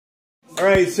All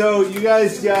right, so you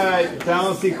guys got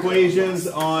balanced equations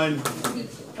on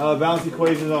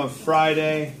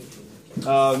Friday.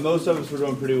 Most of us were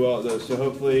doing pretty well at those, so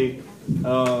hopefully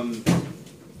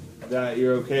that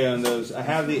you're okay on those. I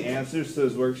have the answers to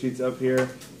those worksheets up here.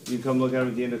 You can come look at them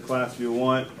at the end of class if you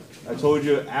want. I told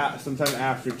you sometime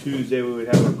after Tuesday we would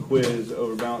have a quiz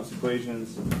over balanced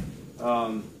equations.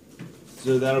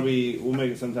 So we'll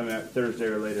make it sometime Thursday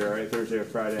or later, all right? Thursday or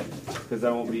Friday, because I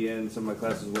won't be in some of my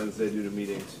classes Wednesday due to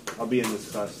meetings. I'll be in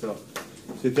this class still.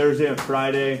 So Thursday or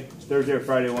Friday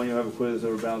one, you'll have a quiz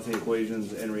over balancing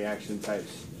equations and reaction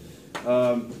types.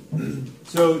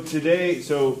 So today,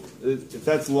 if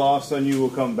that's lost on you, we'll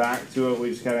come back to it.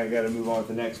 We just kind of got to move on with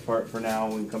the next part for now,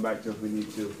 and we can come back to it if we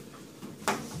need to.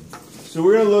 So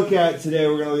we're going to look at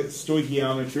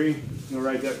stoichiometry. I'm going to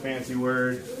write that fancy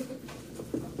word.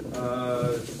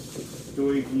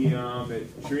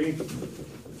 Stoichiometry,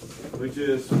 which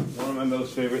is one of my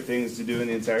most favorite things to do in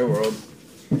the entire world.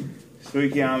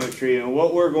 Stoichiometry, and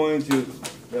what we're going to,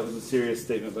 that was a serious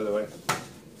statement by the way.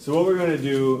 So what we're going to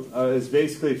do is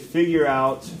basically figure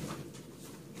out,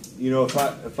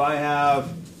 if I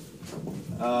have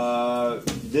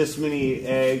this many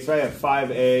eggs, if I have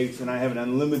 5 eggs and I have an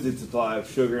unlimited supply of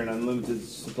sugar, an unlimited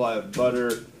supply of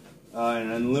butter,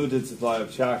 and an unlimited supply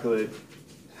of chocolate,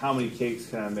 how many cakes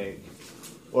can I make?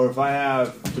 Or if I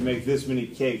have to make this many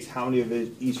cakes, how many of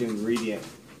each ingredient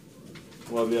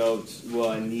will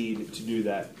I need to do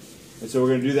that? And so we're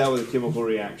going to do that with a chemical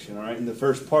reaction, all right? And the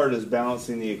first part is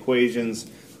balancing the equations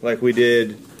like we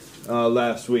did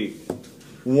last week.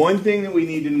 One thing that we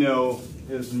need to know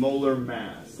is molar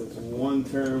mass. That's one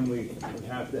term we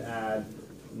have to add,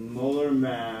 molar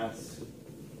mass.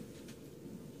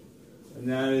 And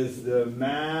that is the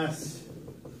mass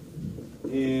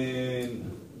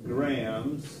in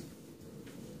grams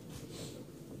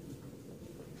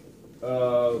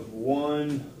of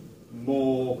 1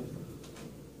 mole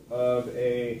of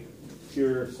a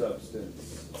pure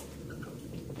substance.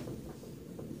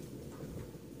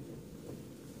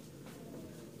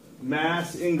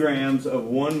 Mass in grams of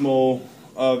 1 mole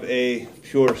of a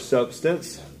pure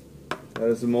substance. That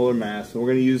is the molar mass. And we're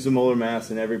going to use the molar mass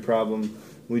in every problem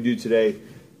we do today.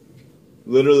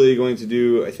 Literally going to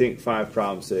do, I think, 5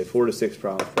 problems today, 4 to 6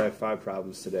 problems, probably 5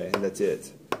 problems today, and that's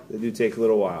it. They do take a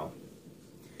little while.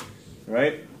 All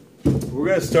right? We're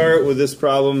going to start with this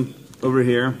problem over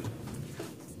here.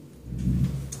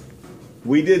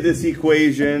 We did this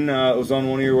equation, it was on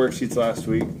one of your worksheets last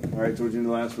week, all right, towards the end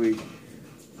of last week.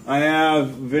 I have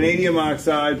vanadium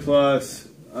oxide plus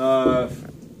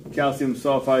calcium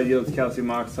sulfide yields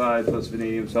calcium oxide plus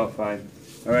vanadium sulfide.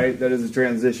 All right, that is a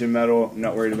transition metal. I'm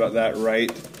not worried about that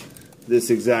right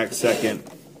this exact second.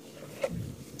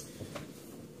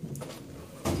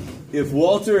 If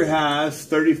Walter has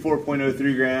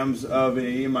 34.03 grams of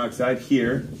vanadium oxide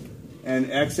here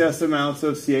and excess amounts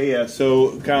of CAS,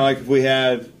 so kind of like if we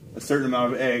had a certain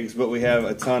amount of eggs, but we have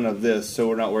a ton of this, so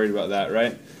we're not worried about that,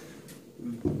 right?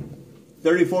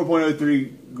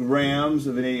 34.03 grams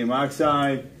of vanadium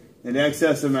oxide and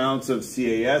excess amounts of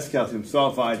CAS, calcium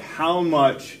sulfide. How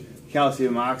much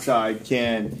calcium oxide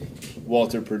can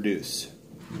Walter produce?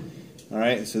 All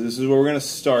right, so this is where we're going to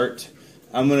start.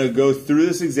 I'm going to go through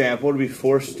this example. It'll be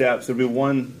 4 steps. It'll be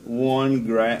one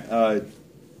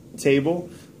table,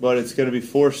 but it's going to be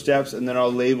 4 steps, and then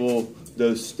I'll label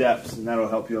those steps, and that'll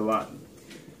help you a lot.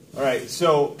 All right,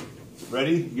 so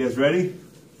ready? You guys ready?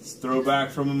 Let's throw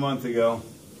back from a month ago.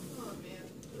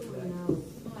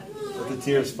 Let the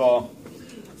tears fall.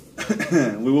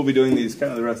 We will be doing these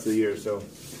kind of the rest of the year. So,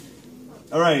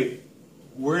 all right,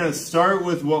 we're going to start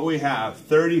with what we have: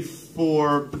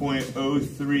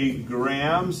 34.03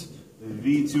 grams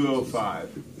V2O5.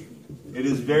 It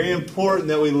is very important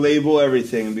that we label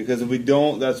everything, because if we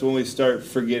don't, that's when we start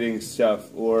forgetting stuff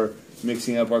or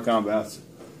mixing up our compounds.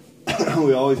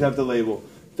 We always have to label.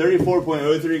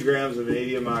 34.03 grams of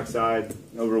vanadium oxide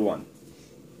over 1.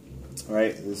 All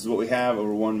right, this is what we have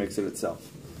over 1, mix it itself.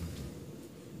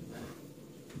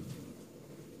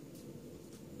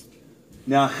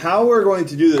 Now, how we're going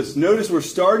to do this, notice we're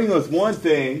starting with one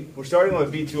thing, we're starting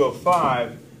with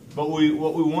V2O5, but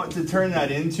what we want to turn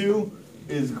that into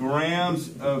is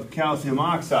grams of calcium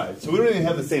oxide. So we don't even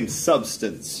have the same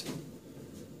substance.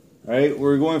 All right,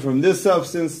 we're going from this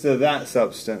substance to that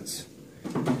substance.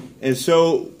 And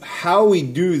so how we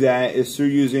do that is through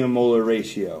using a molar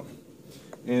ratio.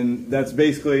 And that's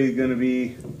basically going to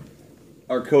be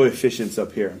our coefficients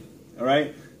up here. All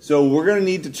right? So we're going to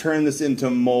need to turn this into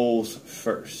moles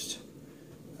first.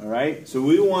 All right? So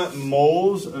we want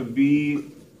moles of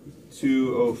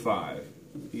B2O5.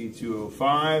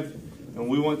 B2O5. And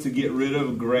we want to get rid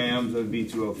of grams of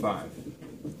B2O5.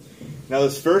 Now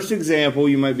this first example,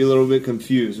 you might be a little bit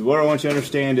confused. What I want you to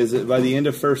understand is that by the end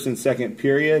of first and second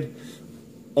period,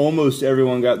 almost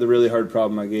everyone got the really hard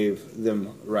problem I gave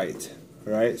them right.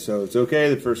 All right, so it's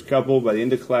okay, the first couple. By the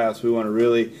end of class, we want to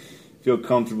really feel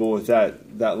comfortable with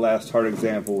that last hard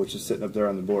example, which is sitting up there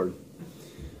on the board.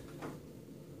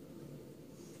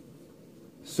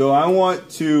 So I want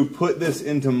to put this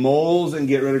into moles and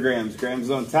get rid of grams. Grams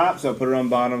is on top, so I put it on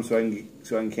bottom so I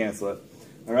can cancel it.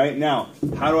 All right, now,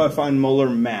 how do I find molar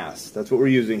mass? That's what we're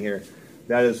using here.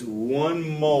 That is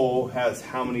 1 mole has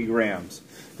how many grams?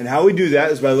 And how we do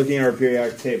that is by looking at our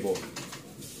periodic table.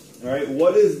 All right,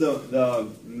 what is the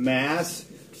mass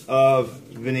of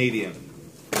vanadium?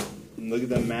 Look at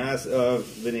the mass of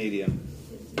vanadium.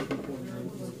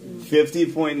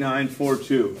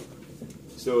 50.942.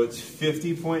 So it's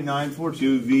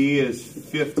 50.942. V is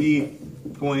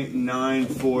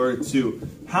 50.942.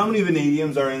 How many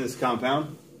vanadiums are in this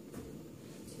compound?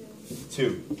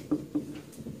 2.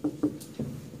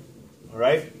 All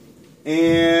right.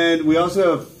 And we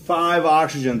also have 5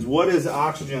 oxygens. What is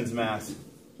oxygen's mass?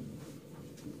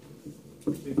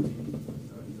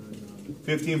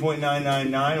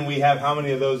 15.999, and we have how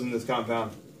many of those in this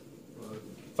compound?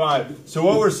 5. So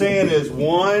what we're saying is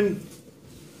one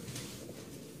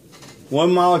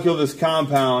molecule of this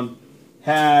compound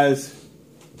has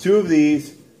 2 of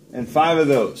these and 5 of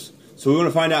those. So we want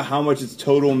to find out how much its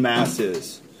total mass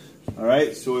is. All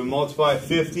right, so we multiply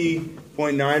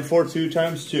 50.942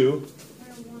 times 2.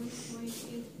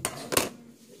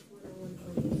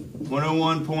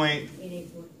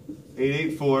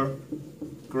 101.884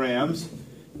 grams,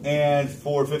 and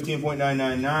for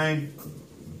 15.999,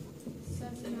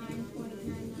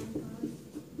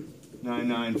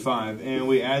 995, and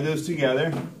we add those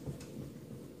together,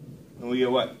 and we get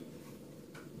what?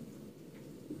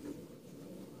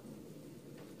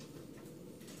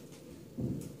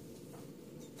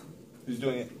 Who's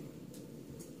doing it?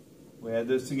 We add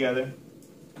those together.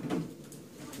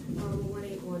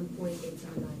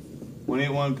 181.879.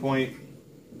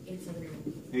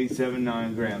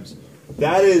 181.879 grams.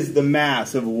 That is the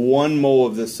mass of 1 mole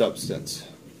of this substance.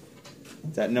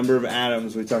 That number of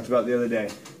atoms we talked about the other day.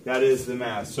 That is the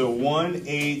mass. So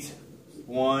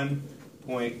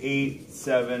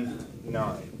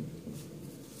 181.879.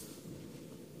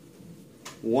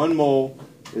 1 mole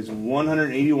is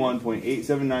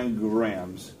 181.879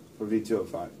 grams for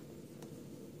V2O5.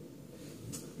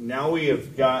 Now we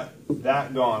have got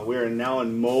that gone. We are now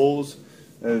in moles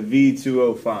of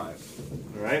V2O5.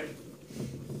 All right?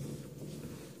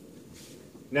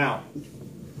 Now,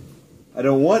 I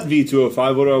don't want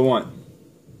V2O5. What do I want?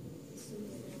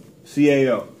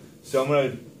 CaO. So I'm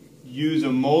going to use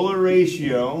a molar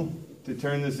ratio to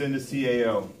turn this into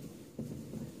CaO.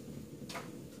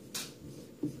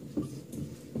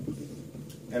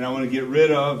 And I want to get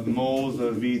rid of moles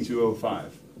of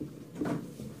V2O5.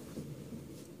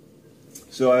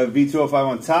 So I have V2O5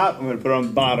 on top. I'm going to put it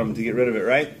on bottom to get rid of it,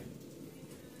 right?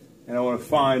 And I want to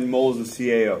find moles of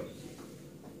CaO.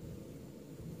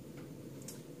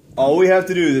 All we have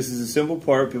to do, this is a simple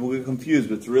part, people get confused,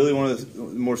 but it's really one of the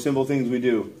more simple things we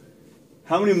do.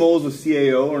 How many moles of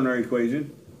CaO are in our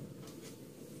equation?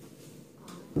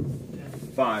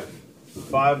 5.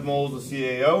 5 moles of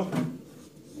CaO.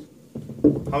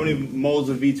 How many moles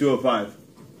of V2O5?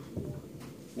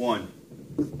 1.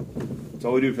 That's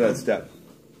all we do for that step.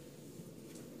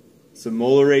 It's a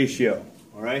molar ratio,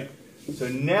 all right? So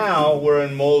now we're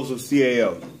in moles of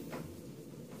CaO.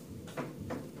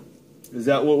 Is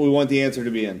that what we want the answer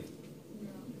to be in?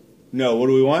 No. No. What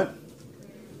do we want?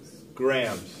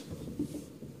 Grams.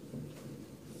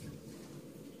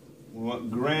 We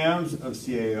want grams of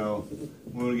CaO.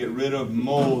 We want to get rid of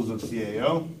moles of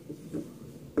CaO.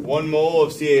 1 mole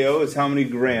of CaO is how many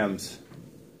grams?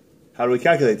 How do we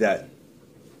calculate that?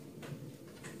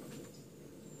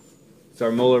 It's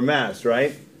our molar mass,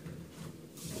 right?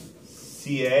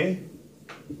 Ca.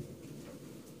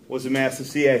 What's the mass of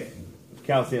Ca?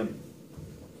 Calcium.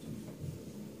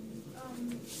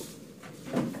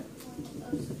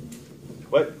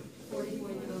 What?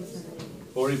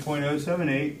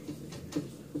 40.078.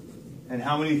 And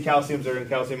how many calciums are in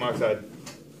calcium oxide?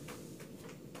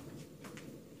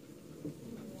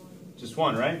 Just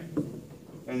 1, right?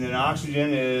 And then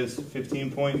oxygen is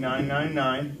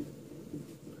 15.999.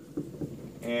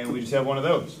 And we just have 1 of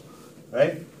those,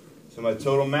 right? So my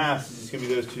total mass is just going to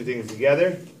be those 2 things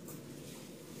together,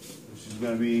 which is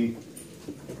going to be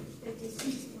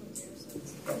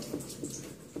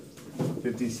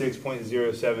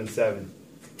 56.077.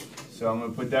 So I'm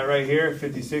going to put that right here,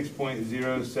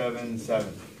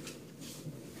 56.077.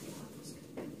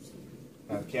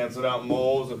 I've canceled out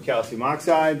moles of calcium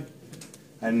oxide.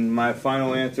 And my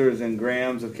final answer is in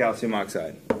grams of calcium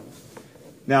oxide.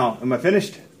 Now, am I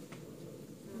finished?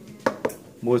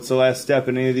 What's the last step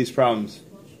in any of these problems?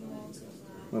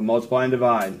 We'll multiply and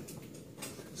divide.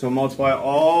 So multiply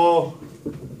all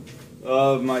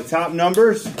of my top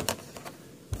numbers.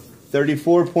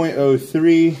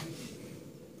 34.03.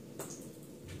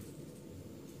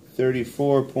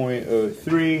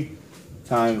 34.03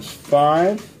 times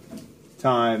 5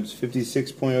 times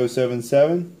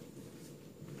 56.077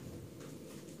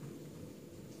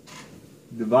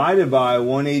 divided by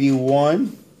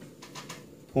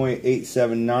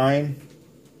 181.879.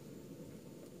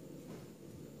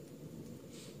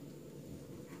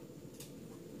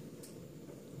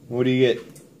 What do you get?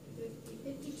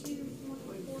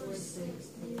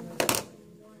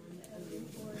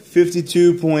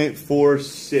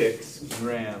 52.46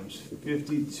 grams.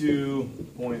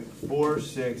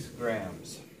 52.46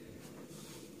 grams.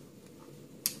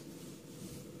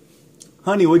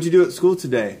 Honey, what'd you do at school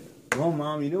today? Well,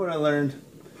 Mom, you know what I learned?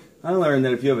 I learned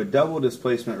that if you have a double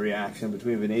displacement reaction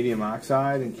between vanadium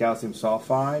oxide and calcium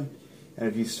sulfide, and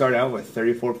if you start out with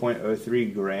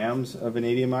 34.03 grams of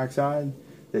vanadium oxide,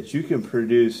 that you can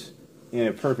produce, in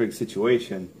a perfect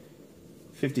situation,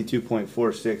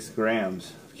 52.46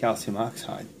 grams of calcium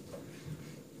oxide.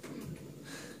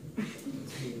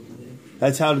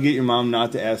 That's how to get your mom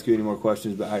not to ask you any more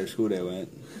questions about how your school day went.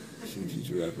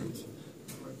 Future reference.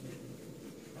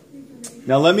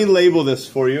 Now let me label this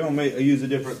for you. I'm going to use a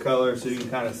different color so you can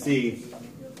kind of see.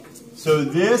 So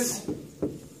this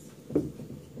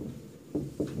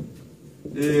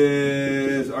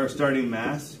is our starting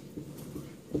mass.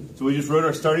 So we just wrote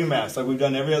our starting mass like we've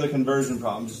done every other conversion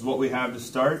problem. This is what we have to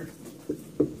start.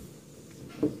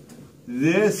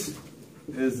 This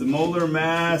is the molar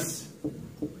mass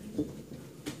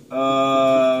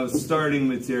of starting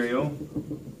material.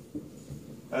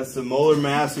 That's the molar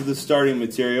mass of the starting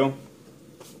material.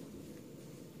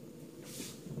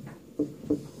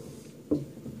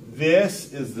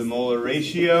 This is the molar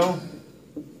ratio.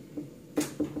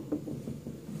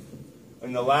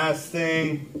 And the last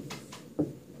thing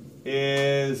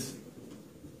is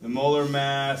the molar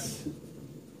mass,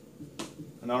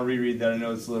 and I'll reread that, I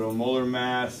know it's little, molar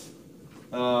mass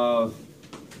of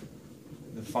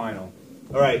the final.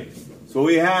 Alright, so what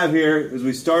we have here is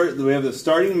we have the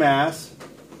starting mass,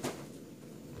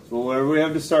 so whatever we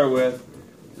have to start with,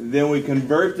 then we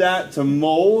convert that to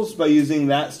moles by using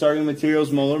that starting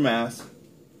material's molar mass.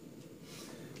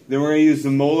 Then we're going to use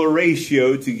the molar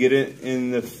ratio to get it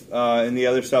in the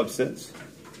other substance.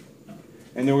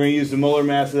 And then we're going to use the molar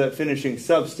mass of that finishing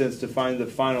substance to find the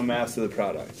final mass of the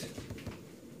product,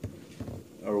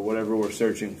 or whatever we're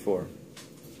searching for.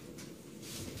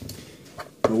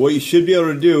 And what you should be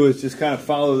able to do is just kind of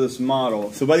follow this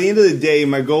model. So by the end of the day,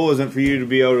 my goal isn't for you to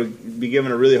be able to be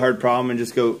given a really hard problem and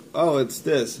just go, oh, it's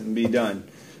this, and be done.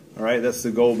 All right, that's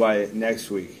the goal by next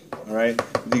week. All right,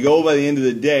 the goal by the end of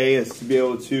the day is to be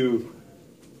able to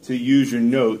use your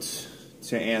notes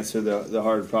to answer the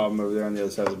hard problem over there on the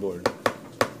other side of the board.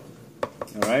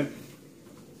 All right,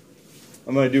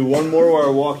 I'm going to do one more where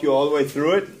I walk you all the way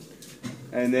through it,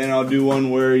 and then I'll do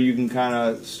one where you can kind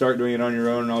of start doing it on your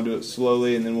own, and I'll do it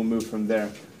slowly, and then we'll move from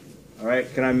there. All right,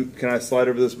 can I slide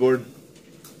over this board?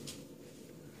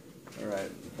 All right.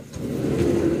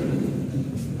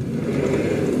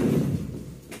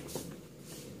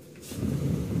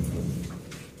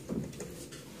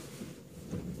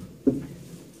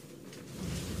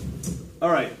 All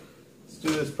right, let's do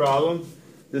this problem.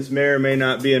 This may or may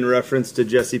not be in reference to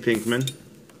Jesse Pinkman.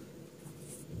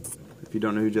 If you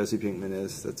don't know who Jesse Pinkman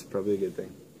is, that's probably a good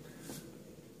thing.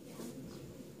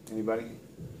 Anybody?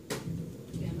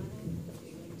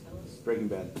 Breaking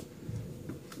Bad.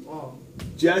 Wow.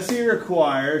 Jesse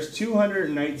requires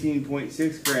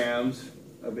 219.6 grams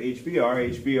of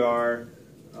HBr.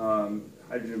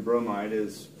 Hydrogen bromide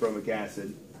is bromic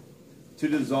acid, to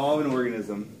dissolve an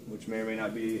organism, which may or may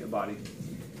not be a body.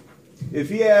 If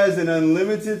he has an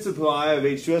unlimited supply of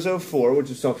H2SO4, which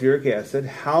is sulfuric acid,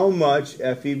 how much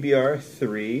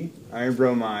FeBr3, iron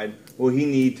bromide, will he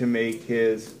need to make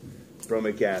his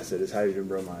bromic acid, his hydrogen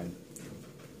bromide?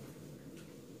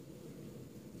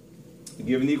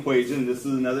 Given the equation, this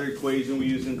is another equation we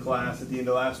used in class at the end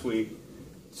of last week.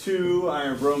 2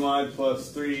 iron bromide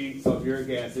plus 3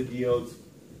 sulfuric acid yields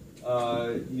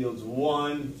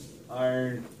 1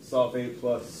 iron sulfate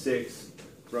plus 6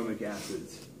 bromic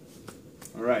acids.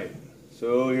 All right,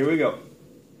 so here we go.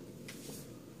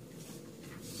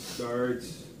 Start.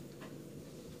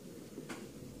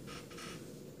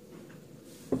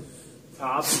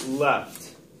 Top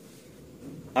left.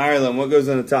 Ireland, what goes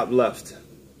on the top left?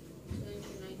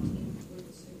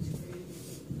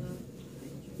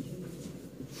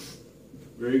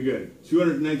 Very good.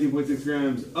 219.6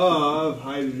 grams of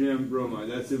hydrogen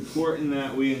bromide. That's important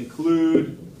that we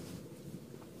include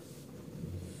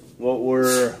what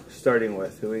we're starting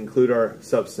with. We include our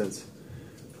substance.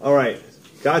 All right,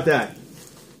 got that.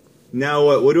 Now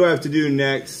what? What do I have to do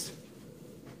next?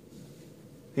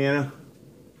 Hannah?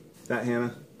 That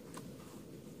Hannah?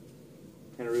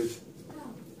 Hannah Ruth? Oh,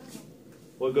 okay.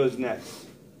 What goes next?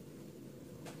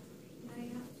 Now you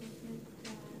have to put H2.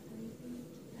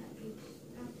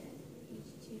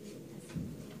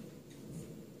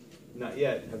 Not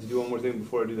yet. I have to do one more thing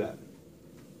before I do that.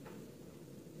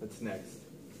 What's next?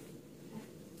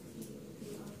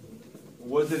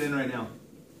 What's it in right now?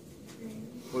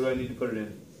 What do I need to put it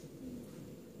in?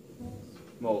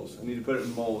 Moles. I need to put it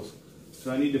in moles.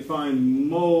 So I need to find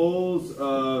moles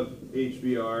of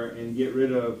HBr and get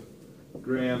rid of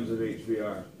grams of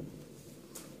HBr.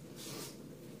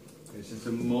 It's just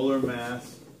a molar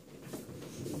mass.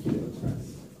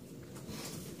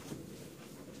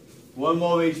 1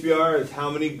 mole of HBr is how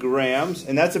many grams?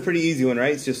 And that's a pretty easy one,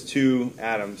 right? It's just 2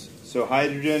 atoms. So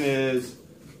hydrogen is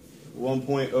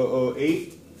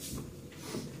 1.008.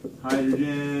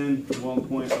 Hydrogen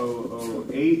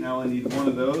 1.008. Now I need one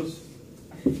of those.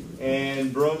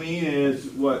 And bromine is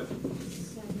what?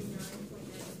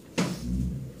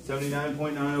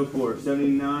 79.904.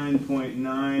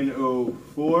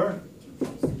 79.904.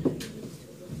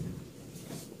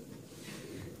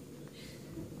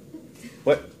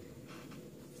 What?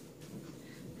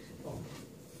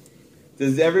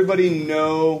 Does everybody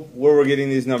know where we're getting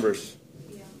these numbers?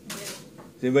 Yeah.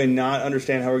 Does anybody not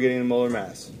understand how we're getting a molar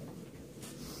mass?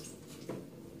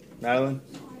 Madeline?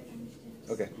 No, I understand.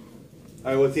 Okay.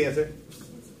 All right, what's the answer?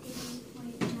 It's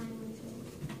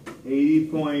 80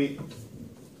 point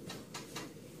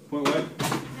what?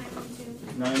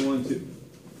 912. 912.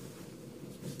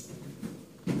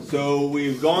 So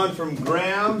we've gone from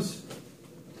grams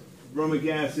bromic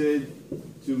acid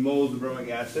to moles of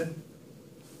bromic acid.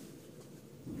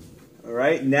 All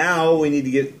right, now we need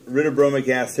to get rid of bromic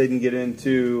acid and get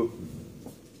into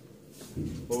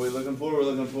what we're looking for. We're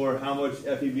looking for how much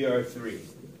FeBr3.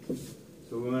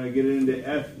 So we want to get it into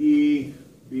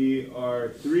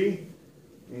FeBr3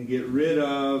 and get rid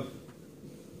of.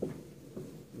 We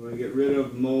want to get rid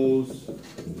of moles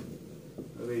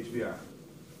of HBr.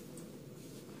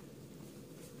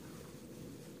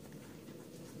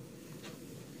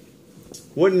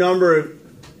 What number,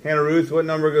 Hannah Ruth, what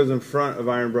number goes in front of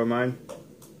iron bromide?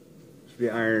 Should be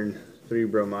iron 3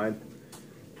 bromide.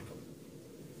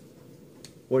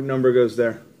 What number goes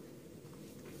there?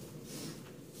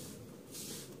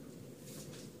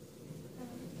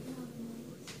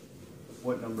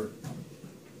 What number?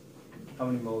 How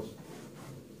many moles?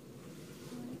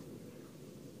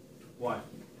 Why?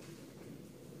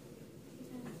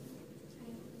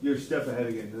 You're a step ahead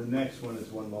again. The next one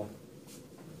is 1 mole.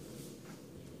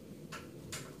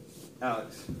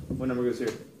 Alex, what number goes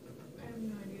here? I have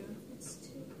no idea. It's 2.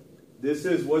 This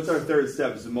is, what's our third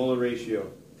step? It's the molar ratio. 2.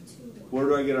 Where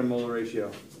do I get our molar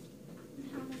ratio? How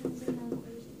many is in that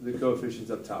equation? The coefficients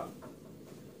up top.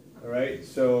 All right,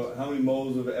 so how many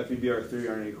moles of FeBr3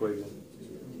 are in the equation?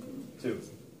 2.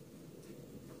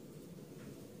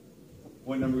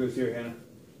 What number goes here, Hannah?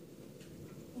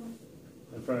 1.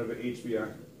 In front of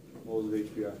HBr, moles of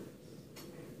HBr.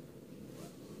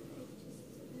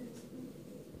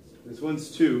 This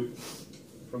one's 2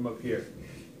 from up here.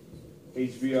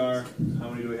 HBr, how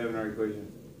many do we have in our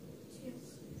equation?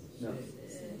 2. No.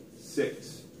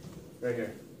 6. Right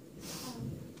here.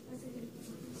 That's a good one.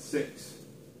 6.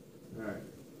 All right.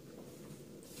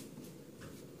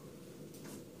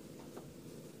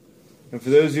 And for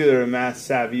those of you that are math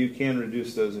savvy, you can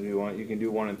reduce those if you want. You can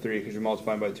do 1 and 3 because you're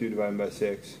multiplying by 2 divided by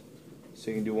 6. So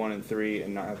you can do 1 and 3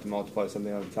 and not have to multiply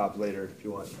something on the top later if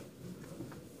you want.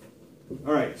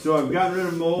 All right, so I've gotten rid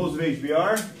of moles of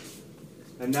HBr,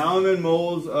 and now I'm in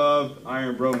moles of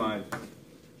iron bromide.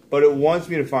 But it wants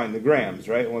me to find the grams,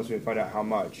 right? It wants me to find out how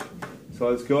much. So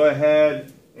let's go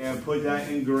ahead and put that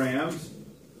in grams.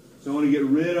 So I want to get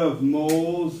rid of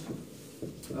moles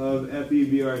of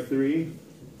FeBr3.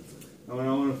 And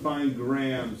I want to find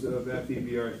grams of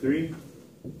FeBr3.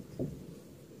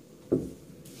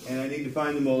 And I need to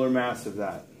find the molar mass of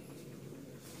that.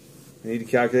 I need to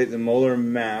calculate the molar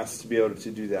mass to be able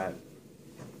to do that.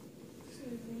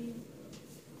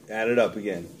 Add it up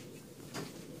again.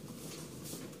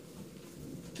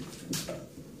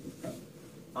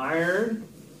 Iron,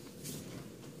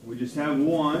 we just have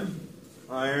 1.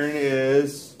 Iron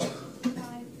is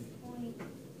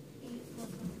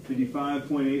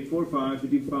 55.845,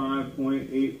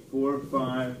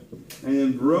 55.845. And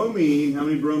then bromine, how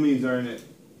many bromines are in it?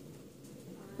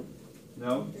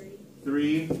 No?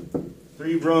 Three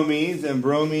bromines, and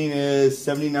bromine is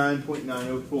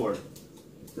 79.904.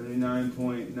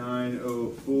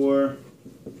 79.904.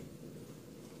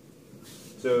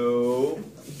 So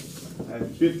I have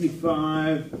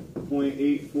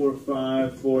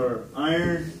 55.845 for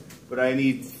iron, but I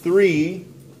need 3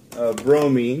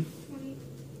 bromine.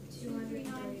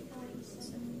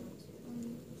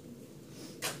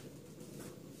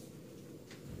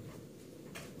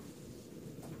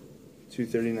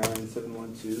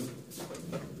 239.712.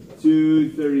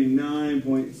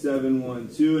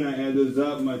 239.712, and I add those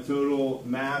up. My total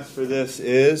mass for this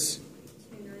is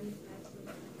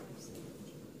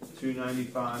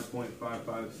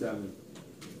 295.557.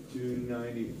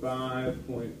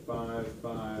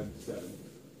 295.557.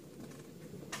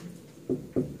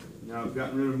 Now I've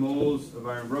gotten rid of moles of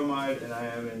iron bromide, and I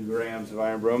am in grams of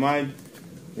iron bromide.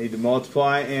 Need to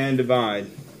multiply and divide.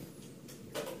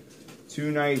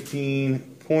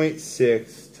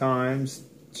 219.6 times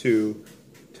 2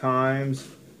 times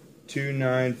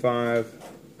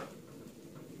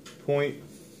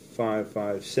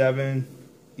 295.557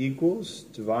 equals,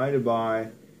 divided by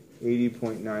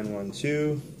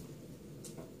 80.912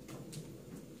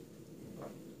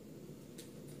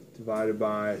 divided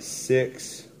by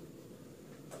 6.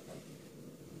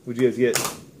 What'd you guys get?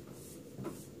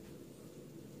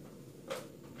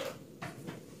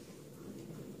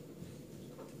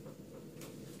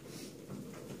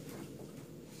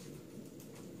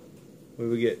 What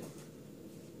do we get?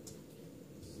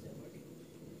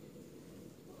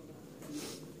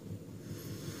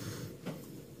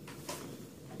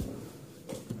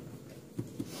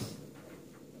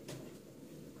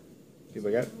 See what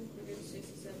I got?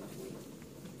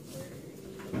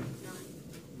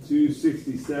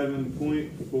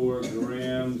 267.4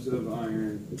 grams of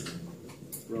iron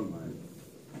bromide.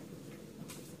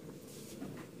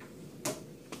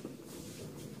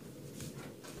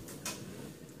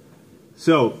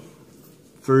 So,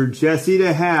 for Jesse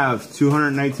to have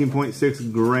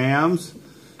 219.6 grams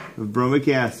of bromic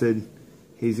acid,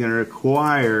 he's going to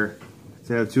require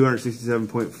to have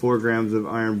 267.4 grams of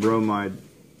iron bromide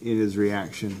in his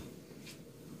reaction.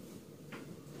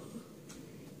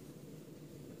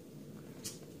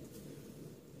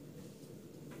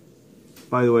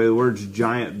 By the way, the words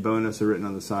giant bonus are written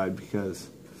on the side because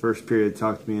first period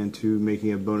talked me into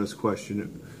making a bonus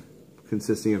question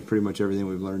consisting of pretty much everything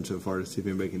we've learned so far to see if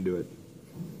anybody can do it.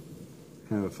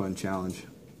 Kind of a fun challenge.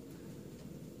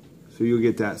 So you'll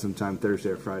get that sometime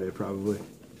Thursday or Friday probably.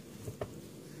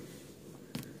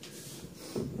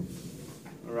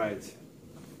 All right.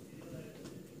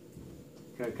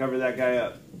 Can I cover that guy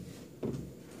up?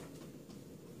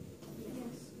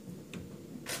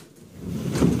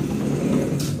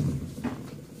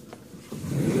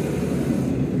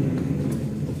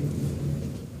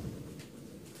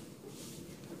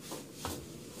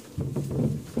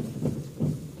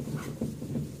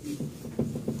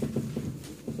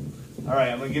 All right,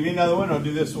 I'm going to give you another one. I'll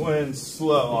do this one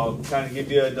slow. I'll kind of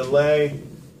give you a delay,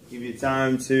 give you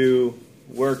time to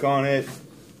work on it,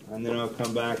 and then I'll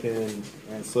come back and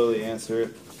slowly answer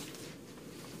it.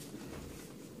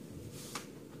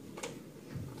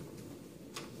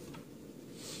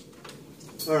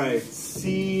 All right,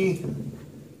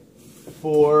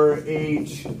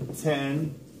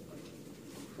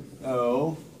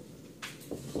 C4H10O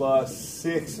plus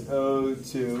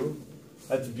 6O2.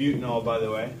 That's butanol, by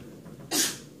the way.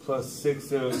 Plus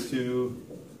 6O2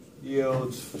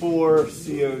 yields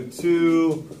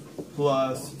 4CO2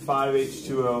 plus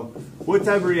 5H2O. What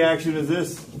type of reaction is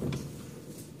this?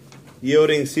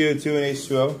 Yielding CO2 and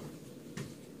H2O?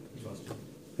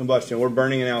 Combustion. We're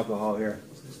burning an alcohol here.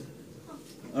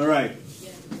 All right.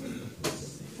 Yeah. I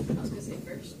was going to say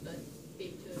first, but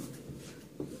beat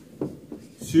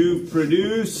to To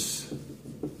produce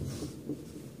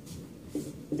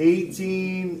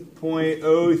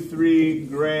 18.03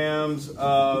 grams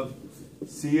of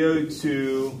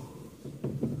CO2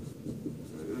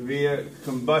 via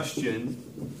combustion,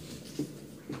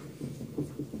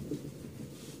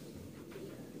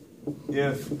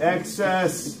 if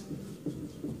excess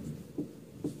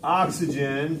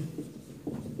oxygen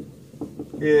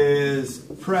is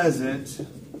present,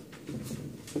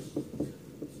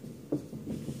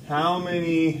 how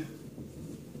many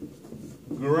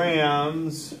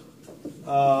grams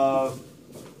of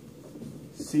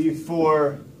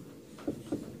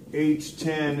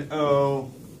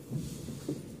C4H10O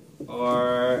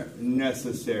are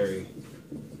necessary?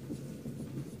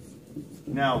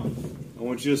 Now, I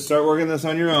want you to start working this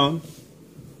on your own.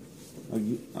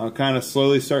 I'll kind of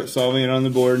slowly start solving it on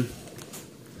the board.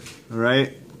 All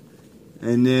right?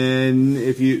 And then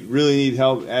if you really need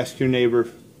help, ask your neighbor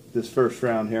this first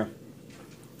round here.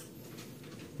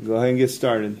 Go ahead and get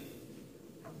started.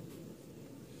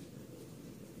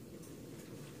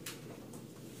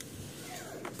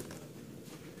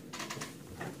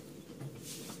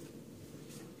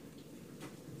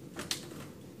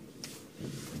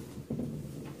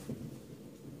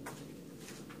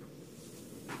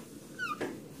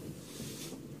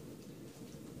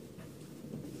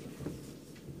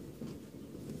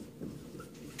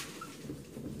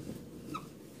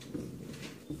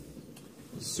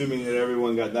 Assuming that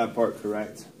everyone got that part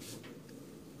correct.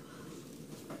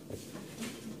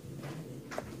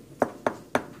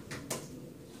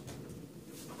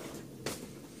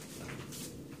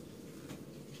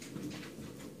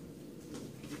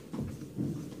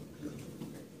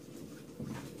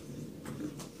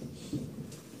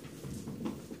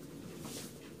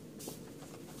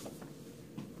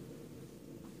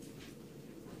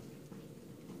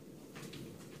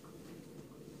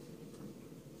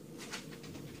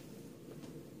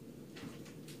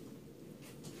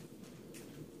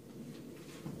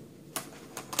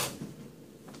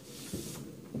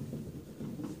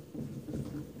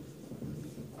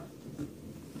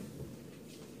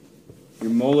 Your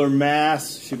molar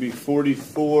mass should be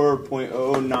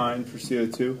 44.009 for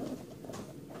CO2.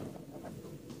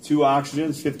 2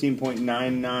 oxygens,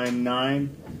 15.999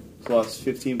 plus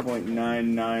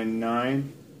 15.999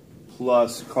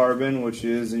 plus carbon, which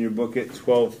is in your book at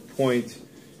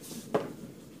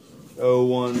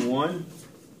 12.011.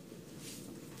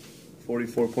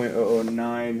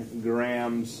 44.009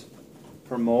 grams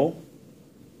per mole.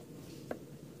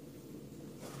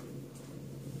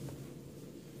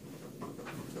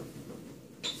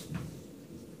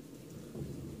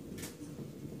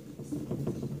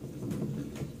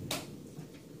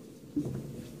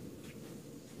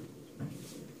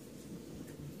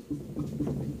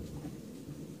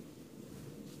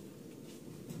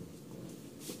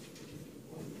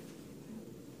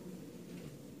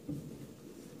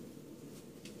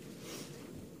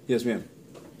 Yes, ma'am.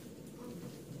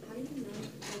 How do you know,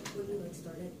 like, when you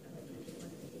started,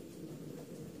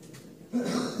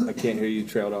 I can't hear you.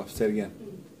 Trailed off. Say it again.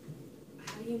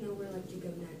 how do you know where, like, you go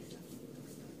next?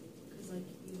 Because, like,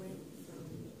 you went from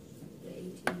the 18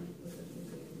 with the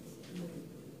grams, and then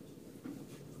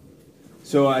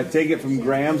So I take it from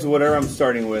grams, whatever I'm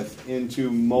starting with, into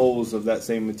moles of that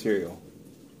same material.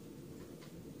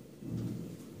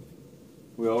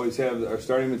 We always have our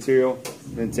starting material,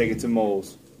 then take it to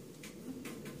moles.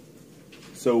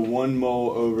 So 1 mole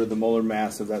over the molar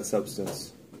mass of that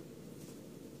substance.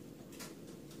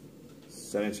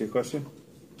 Does that answer your question?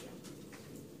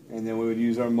 And then we would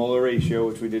use our molar ratio,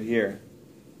 which we did here.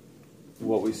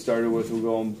 What we started with will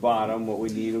go on bottom, what we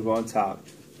need will go on top.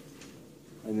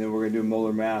 And then we're going to do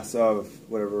molar mass of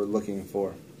whatever we're looking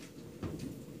for.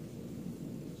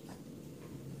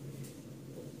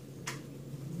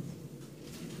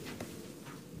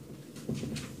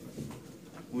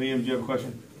 Liam, do you have a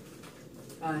question?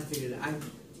 I figured it. I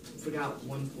forgot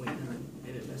 1.9 and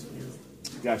it messed me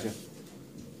up. Gotcha.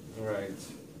 All right.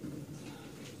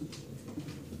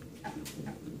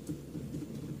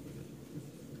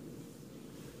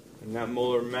 And that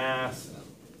molar mass,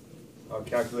 I'll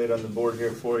calculate on the board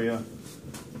here for you.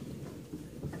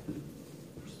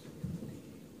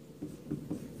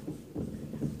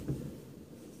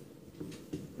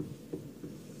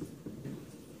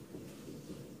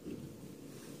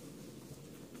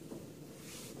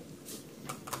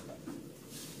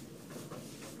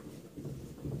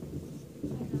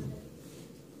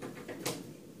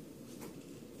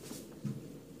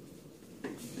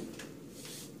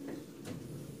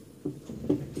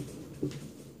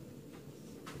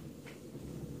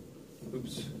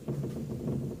 Oops.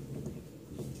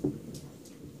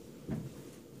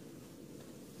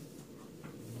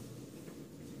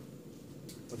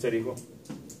 What's that equal?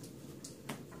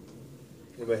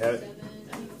 Anybody have it?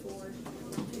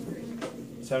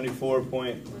 74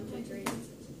 point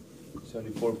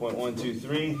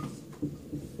 74.123.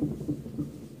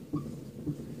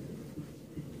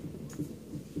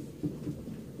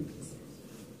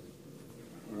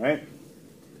 All right.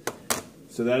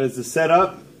 So that is the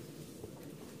setup.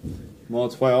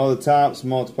 Multiply all the tops,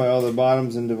 multiply all the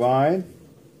bottoms, and divide.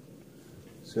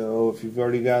 So if you've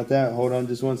already got that, hold on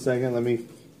just 1 second. Let me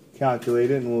calculate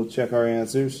it, and we'll check our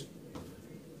answers.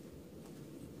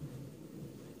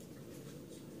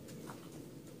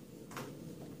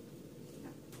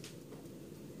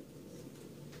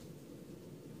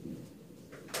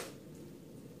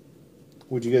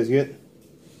 What'd you guys get?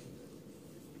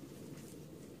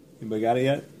 Anybody got it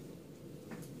yet?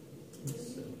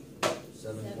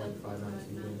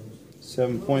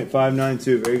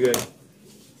 7.592, very good.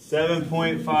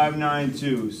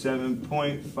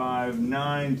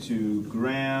 7.592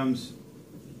 grams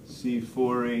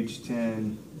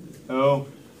C4H10O.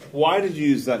 Why did you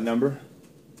use that number?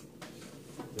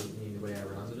 Doesn't mean the way I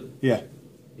rounded it. Yeah.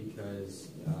 Because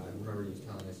I remember you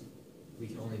telling us we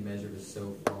can only measure this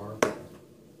so far,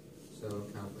 so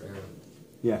account for error.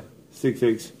 Yeah, sig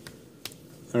figs.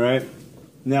 All right.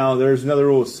 Now there's another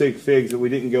rule of sig figs that we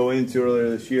didn't go into earlier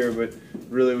this year, but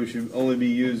really we should only be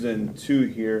using 2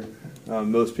 here.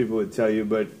 Most people would tell you,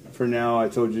 but for now I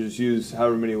told you just use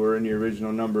however many were in the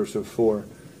original number, so 4.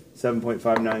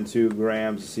 7.592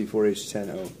 grams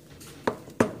C4H10O.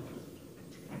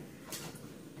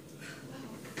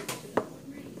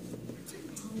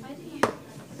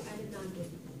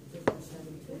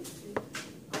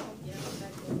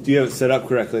 Do you have it set up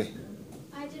correctly?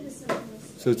 I did a 7.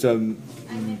 So it's I have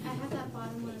that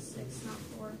bottom one a 6, not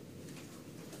 4. I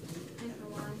don't know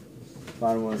why.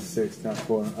 bottom one is 6, not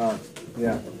 4. Oh,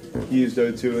 yeah. You used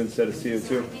O2 instead of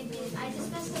CO2. I did. I just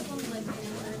messed up on like the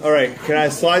number. All right. Can I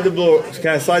slide the board? Can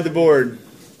I slide the board?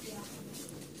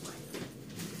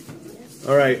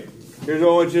 All right. Here's what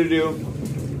I want you to do.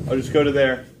 I'll just go to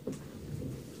there.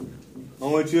 I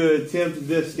want you to attempt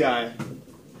this guy. I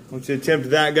want you to attempt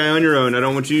that guy on your own. I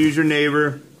don't want you to use your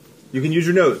neighbor. You can use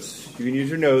your notes. You can use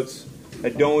your notes. I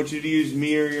don't want you to use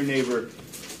me or your neighbor.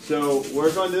 So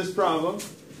work on this problem.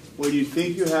 When you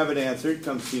think you have it answered,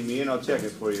 come see me and I'll check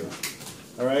it for you.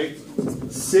 All right?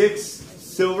 6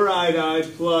 silver iodide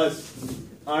plus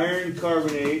iron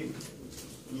carbonate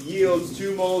yields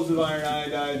 2 moles of iron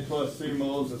iodide plus 3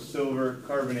 moles of silver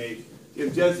carbonate.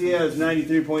 If Jesse has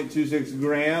 93.26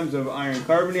 grams of iron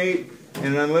carbonate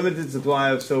and an unlimited supply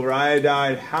of silver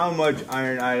iodide, how much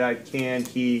iron iodide can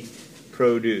he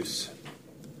produce?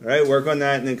 All right, work on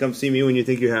that and then come see me when you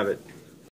think you have it.